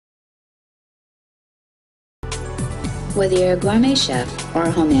Whether you're a gourmet chef or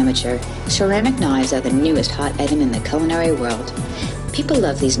a home amateur, ceramic knives are the newest hot item in the culinary world. People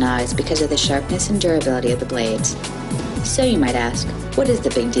love these knives because of the sharpness and durability of the blades. So you might ask, what is the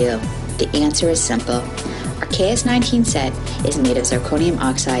big deal? The answer is simple. Our KS19 set is made of zirconium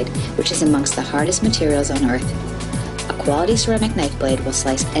oxide, which is amongst the hardest materials on earth. A quality ceramic knife blade will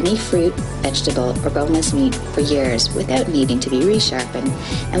slice any fruit, vegetable, or boneless meat for years without needing to be resharpened,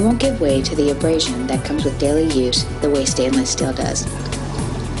 and won't give way to the abrasion that comes with daily use the way stainless steel does.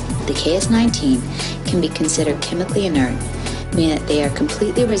 The KS19 can be considered chemically inert, meaning that they are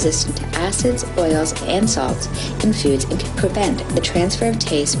completely resistant to acids, oils, and salts in foods and can prevent the transfer of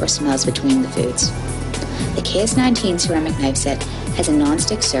taste or smells between the foods. The KS19 ceramic knife set has a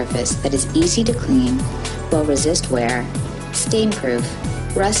non-stick surface that is easy to clean, will resist wear, stain-proof,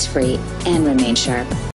 rust-free, and remain sharp.